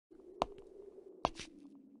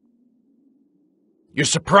You're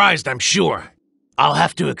surprised, I'm sure. I'll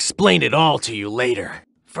have to explain it all to you later.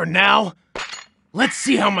 For now, let's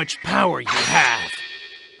see how much power you have.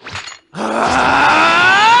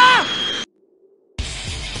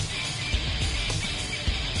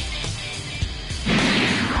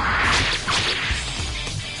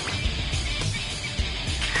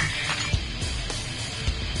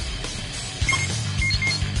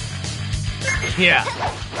 Yeah,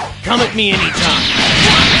 come at me anytime.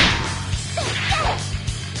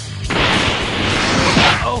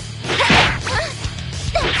 Oh.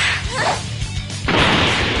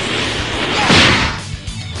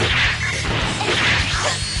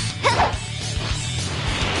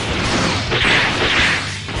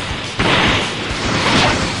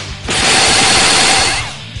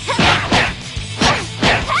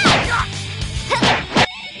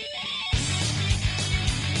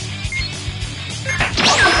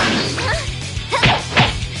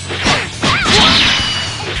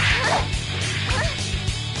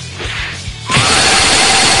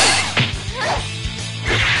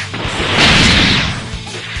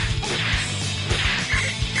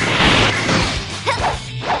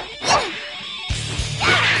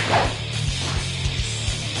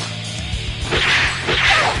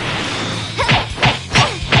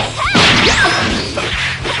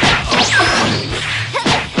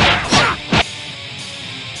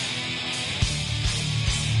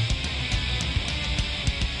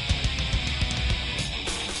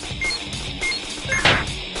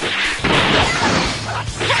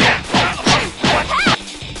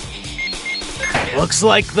 Looks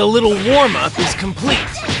like the little warm-up is complete.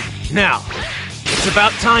 Now, it's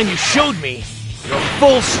about time you showed me your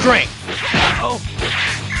full strength. Oh.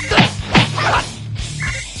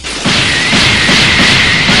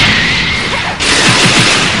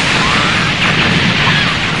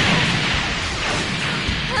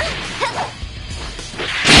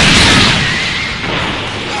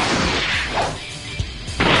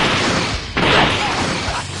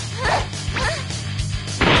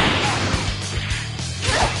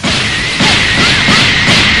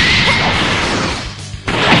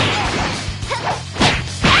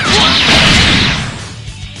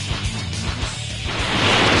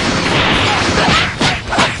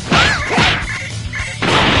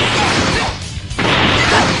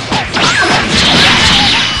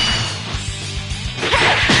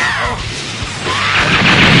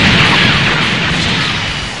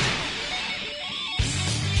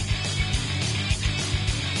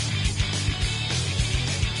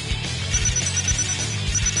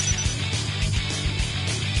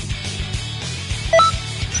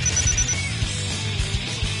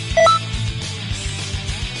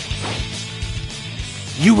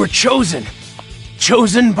 You were chosen.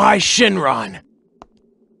 Chosen by Shinron.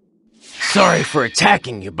 Sorry for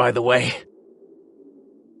attacking you, by the way.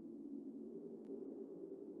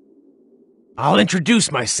 I'll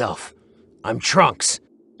introduce myself. I'm Trunks,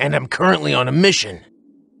 and I'm currently on a mission.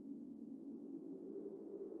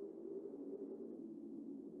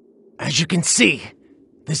 As you can see,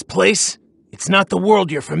 this place, it's not the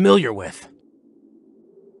world you're familiar with.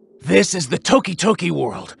 This is the Toki Toki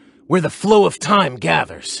world, where the flow of time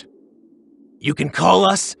gathers. You can call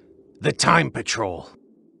us the Time Patrol.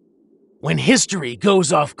 When history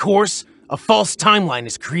goes off course, a false timeline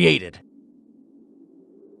is created.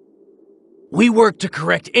 We work to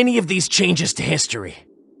correct any of these changes to history.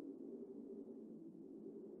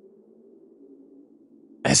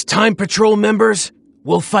 As Time Patrol members,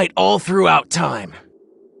 we'll fight all throughout time.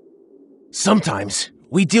 Sometimes,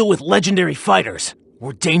 we deal with legendary fighters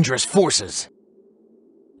or dangerous forces.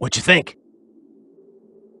 What you think?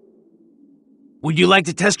 Would you like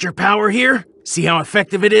to test your power here? See how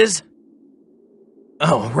effective it is?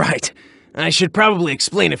 Oh, right. I should probably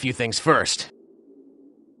explain a few things first.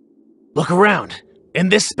 Look around. In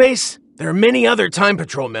this space, there are many other Time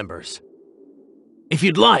Patrol members. If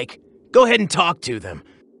you'd like, go ahead and talk to them.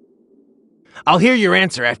 I'll hear your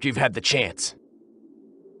answer after you've had the chance.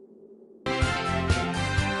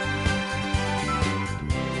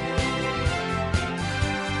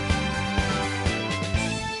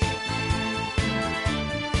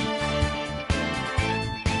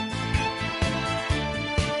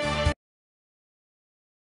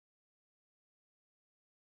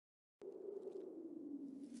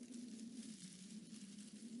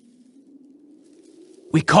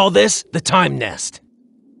 We call this the Time Nest.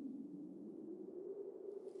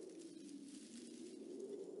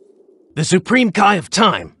 The Supreme Kai of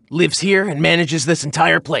Time lives here and manages this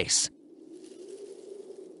entire place.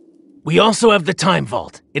 We also have the Time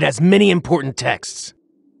Vault. It has many important texts.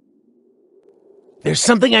 There's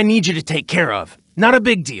something I need you to take care of, Not a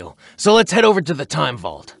big deal, so let's head over to the time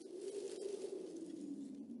vault.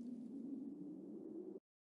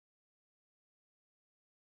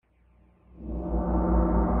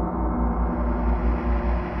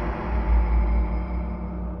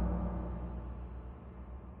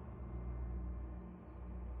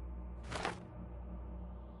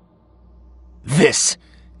 This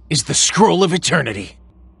is the Scroll of Eternity.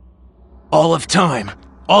 All of time,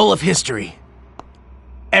 all of history.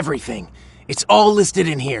 Everything. It's all listed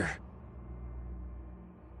in here.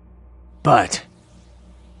 But...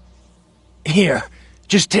 here,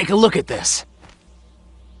 just take a look at this.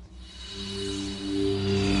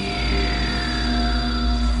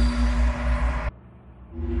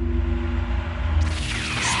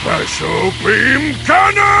 Special Beam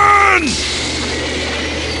Cannon!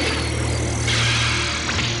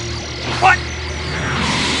 What?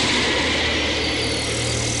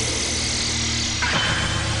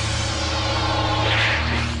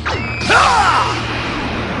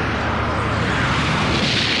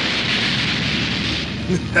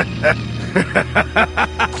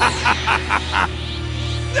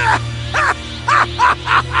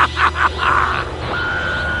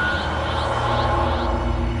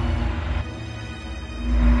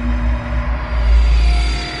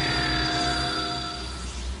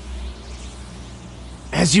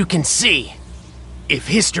 As you can see, if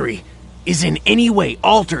history is in any way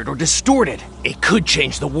altered or distorted, it could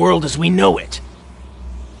change the world as we know it.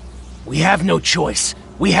 We have no choice.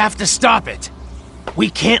 We have to stop it. We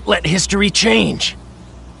can't let history change.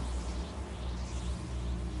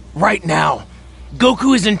 Right now,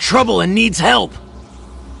 Goku is in trouble and needs help.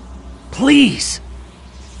 Please.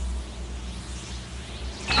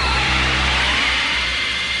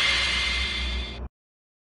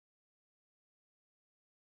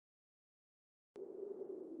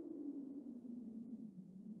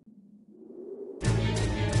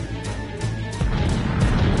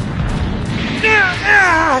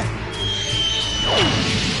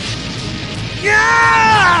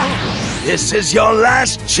 This is your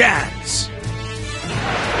last chance.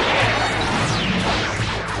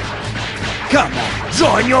 Come on,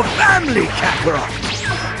 join your family, Kakarot.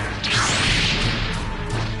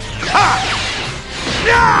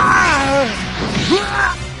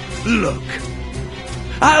 Look,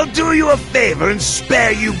 I'll do you a favor and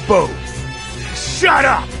spare you both. Shut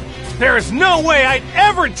up! There is no way I'd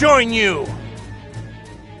ever join you!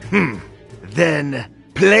 Then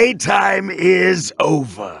playtime is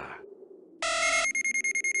over.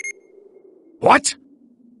 What?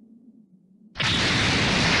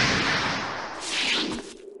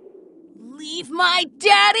 Leave my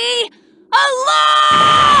daddy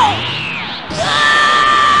alone!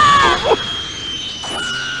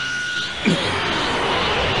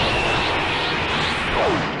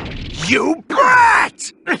 You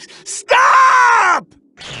brat! Stop!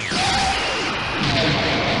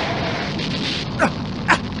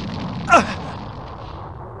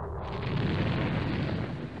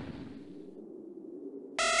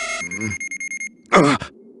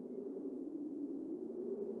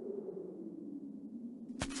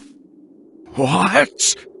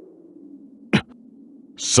 What?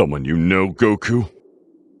 Someone you know, Goku?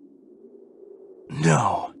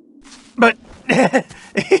 No. But...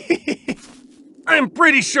 I'm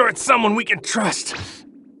pretty sure it's someone we can trust.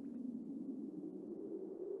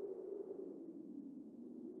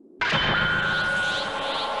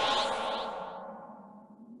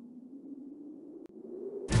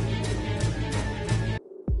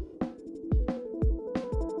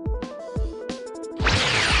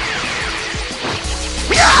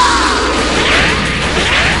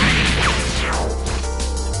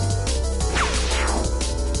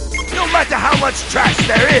 No matter how much trash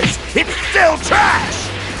there is, it's still trash!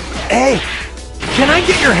 Hey, can I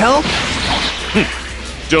get your help?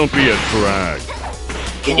 Don't be a drag.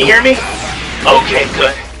 Can you hear me? Okay,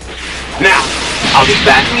 good. Now, I'll be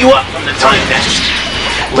backing you up from the time bench.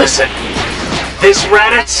 Listen, this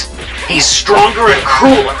Raditz, he's stronger and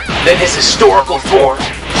crueler than his historical form.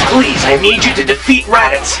 Please, I need you to defeat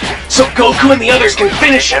Raditz, so Goku and the others can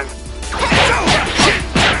finish him.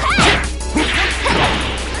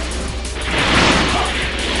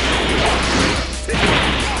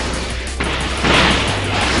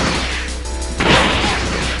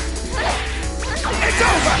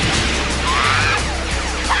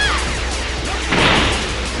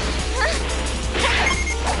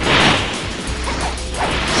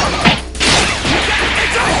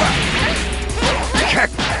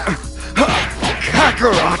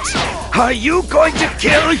 Kakarot, are you going to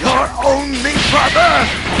kill your only brother?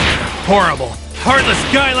 Horrible, heartless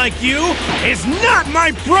guy like you is not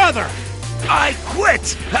my brother! I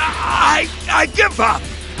quit! I give up!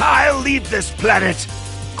 I'll leave this planet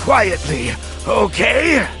quietly,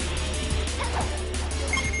 okay?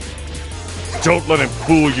 Don't let him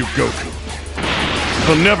fool you, Goku.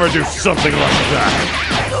 He'll never do something like that.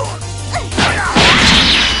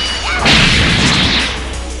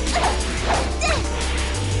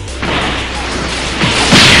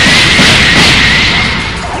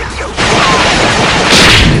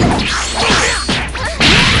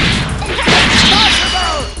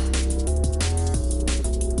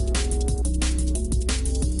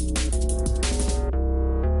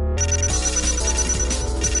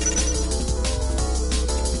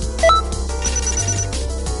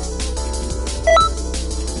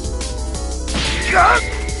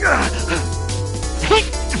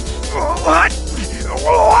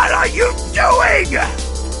 What are you doing?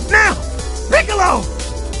 Now, Piccolo,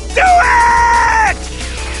 do it!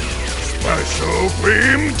 Special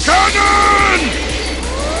Beam Cannon!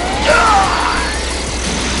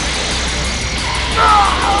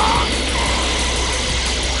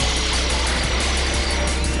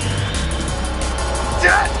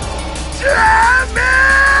 Damn it!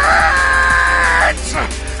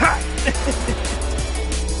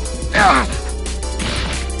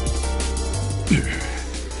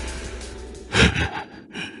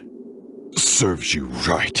 Serves you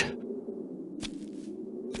right.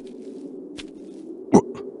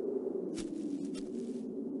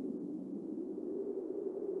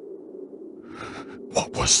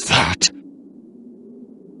 What was that?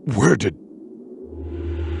 Where did...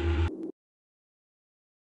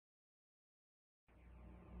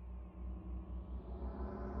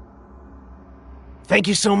 Thank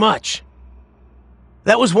you so much.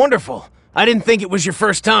 That was wonderful. I didn't think it was your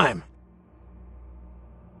first time.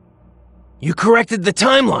 You corrected the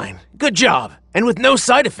timeline. Good job. And with no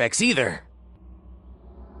side effects either.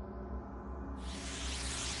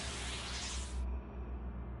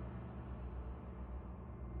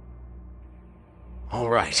 All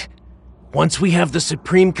right. Once we have the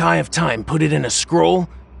Supreme Kai of Time put it in a scroll,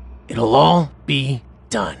 it'll all be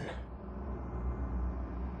done.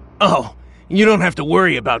 Oh, you don't have to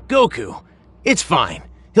worry about Goku. It's fine.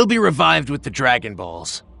 He'll be revived with the Dragon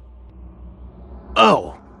Balls.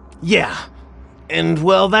 Oh, yeah. And,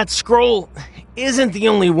 well, that scroll isn't the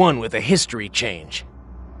only one with a history change.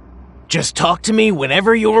 Just talk to me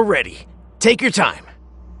whenever you're ready. Take your time.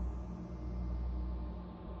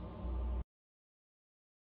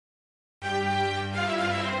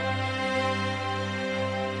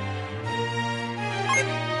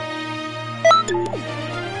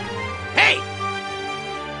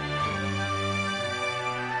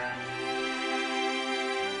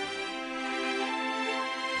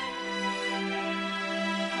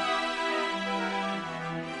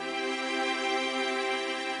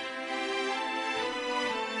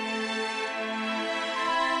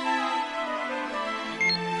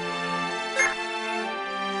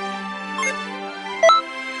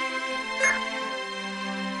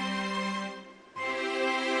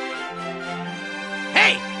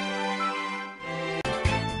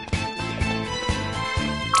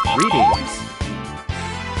 Greetings.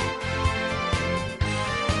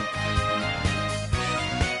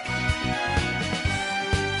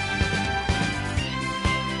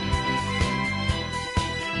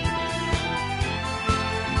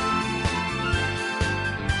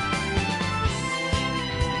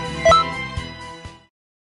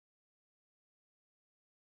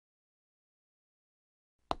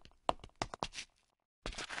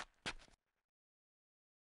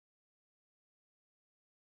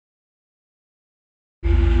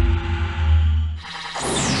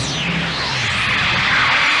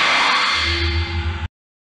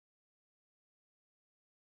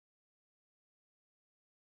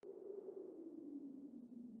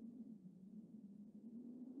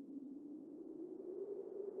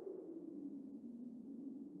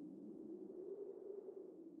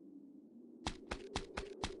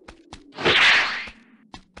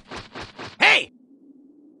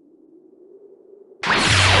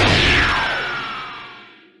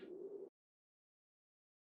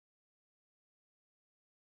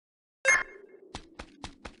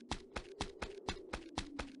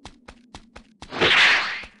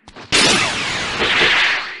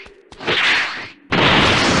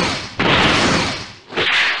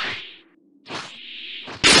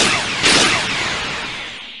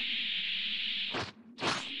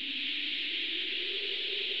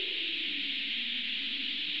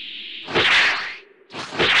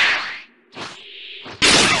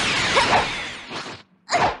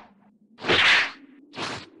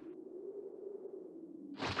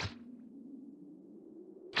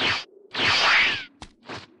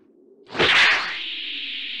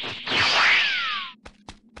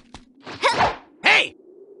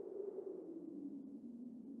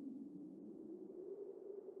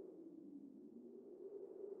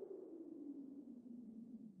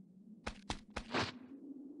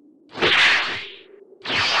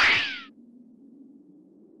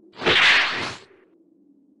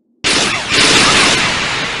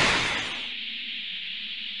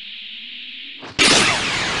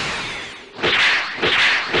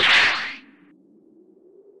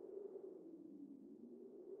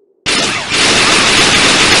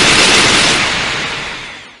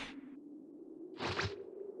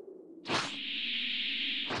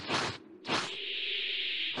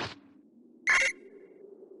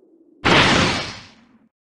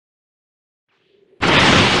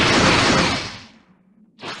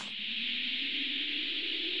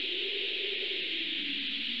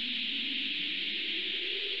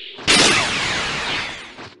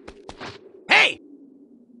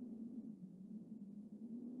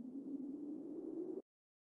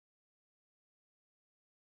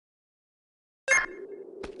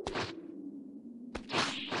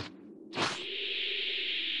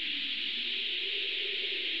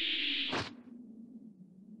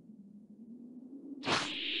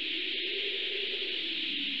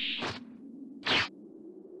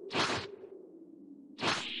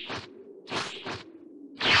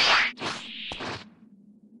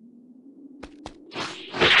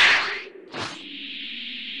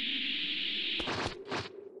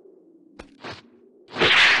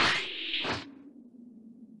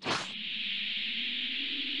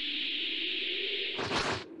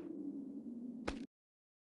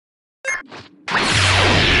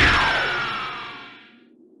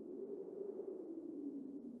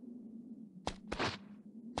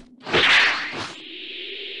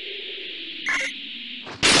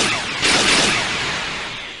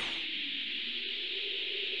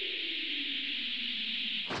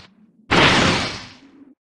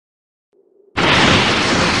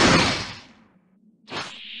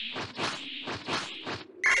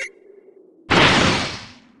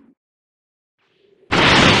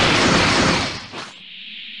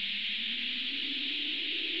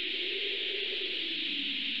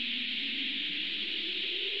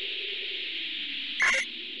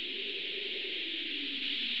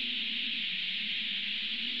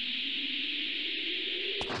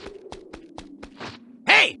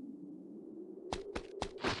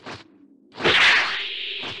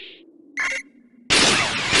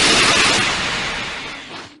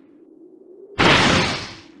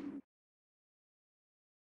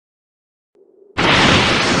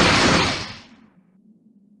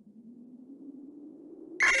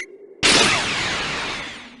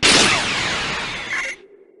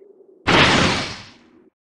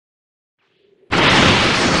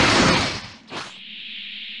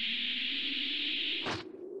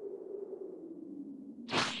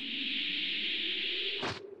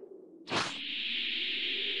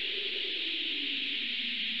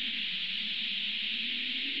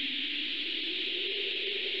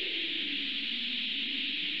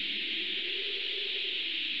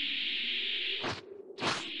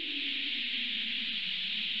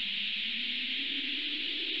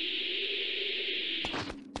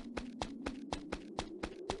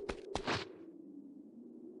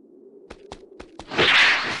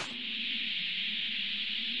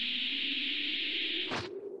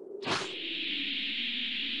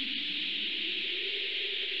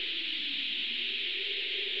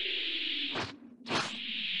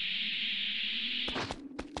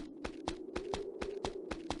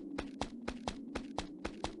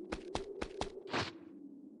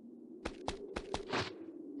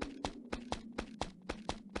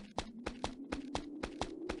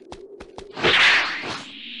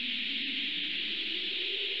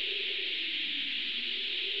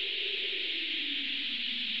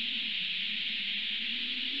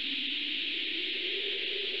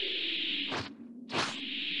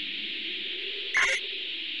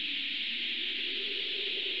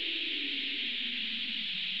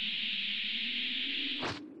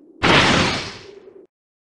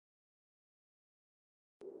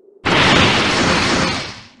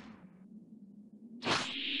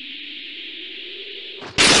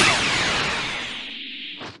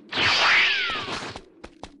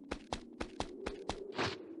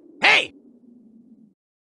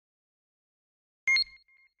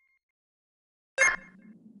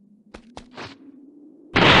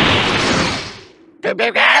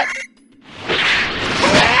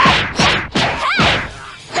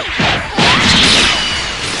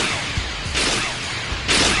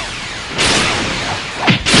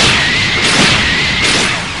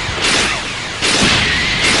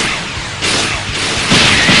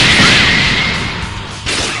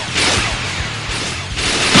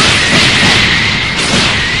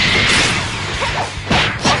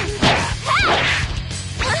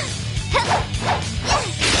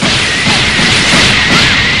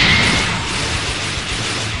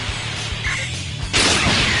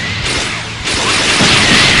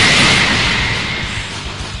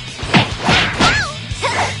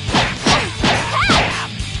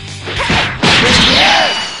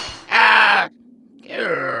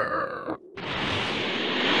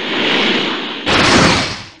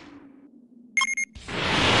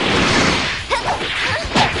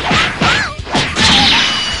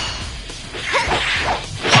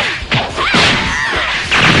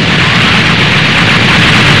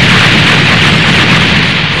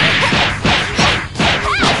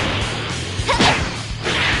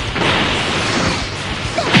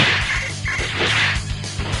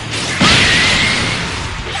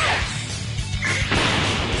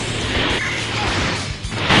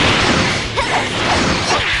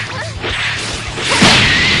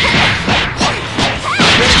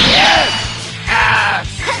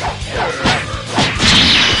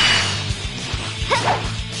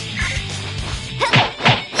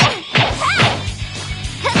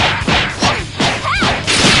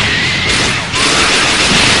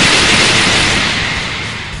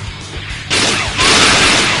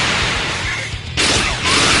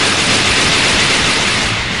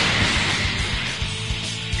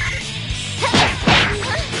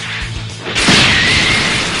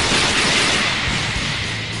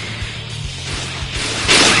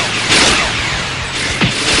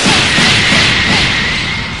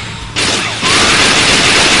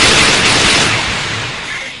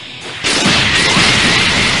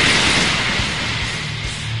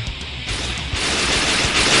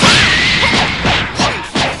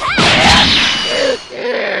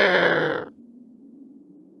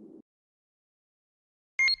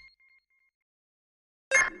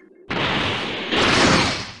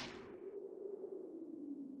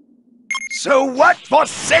 So what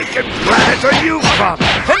forsaken planet are you from?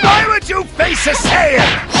 And why would you face us here?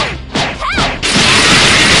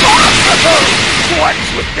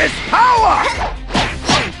 What's with this power?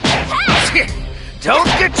 Don't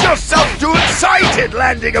get yourself too excited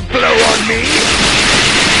landing a blow on me!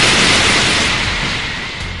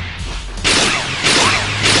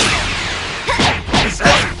 This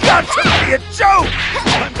has got to be a joke!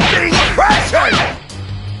 I'm being pressured!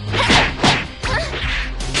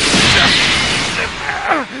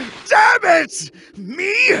 Damn it!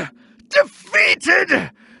 Me?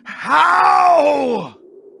 Defeated? How?